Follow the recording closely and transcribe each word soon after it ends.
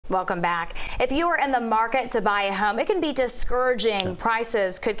Welcome back. If you are in the market to buy a home, it can be discouraging.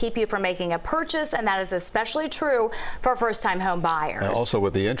 Prices could keep you from making a purchase, and that is especially true for first-time home buyers. Also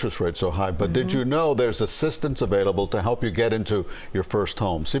with the interest rate so high. But did you know there's assistance available to help you get into your first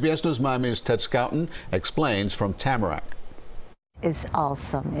home? CBS News Miami's Ted Scouten explains from Tamarac. It's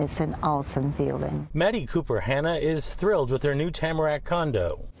awesome. It's an awesome feeling. Maddie Cooper Hannah is thrilled with her new Tamarac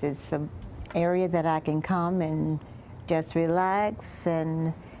condo. It's an area that I can come and just relax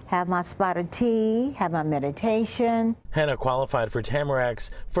and have my spot of tea, have my meditation. Hannah qualified for Tamarac's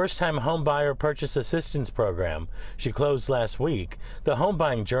first-time home buyer purchase assistance program. She closed last week. The home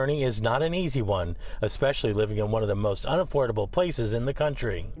buying journey is not an easy one, especially living in one of the most unaffordable places in the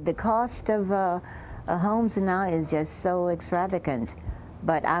country. The cost of homes now is just so extravagant,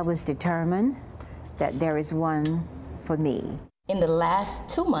 but I was determined that there is one for me. In the last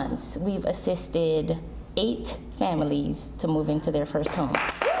 2 months, we've assisted 8 families to move into their first home.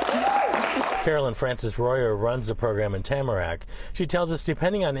 Carolyn Francis Royer runs the program in Tamarac. She tells us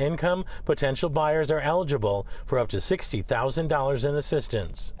depending on income, potential buyers are eligible for up to $60,000 in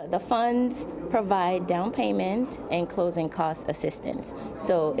assistance. The funds provide down payment and closing cost assistance.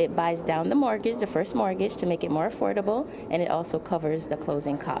 So it buys down the mortgage, the first mortgage, to make it more affordable, and it also covers the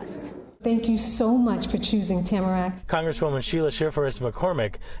closing costs. Thank you so much for choosing Tamarac. Congresswoman Sheila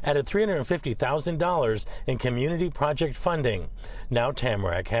Cherfilus-McCormick added $350,000 in community project funding. Now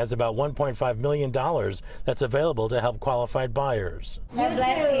Tamarac has about $1.5 million that's available to help qualified buyers. God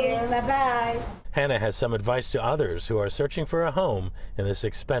bless you. Bye-bye. Hannah has some advice to others who are searching for a home in this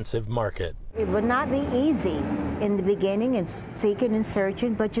expensive market. It would not be easy in the beginning and seeking and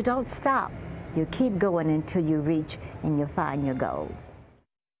searching, but you don't stop. You keep going until you reach and you find your goal.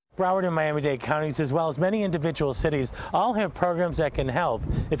 Broward and Miami-Dade counties, as well as many individual cities, all have programs that can help.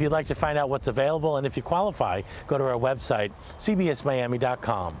 If you'd like to find out what's available and if you qualify, go to our website,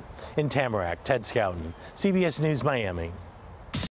 cbsmiami.com. In Tamarac, Ted Scouten, CBS News Miami.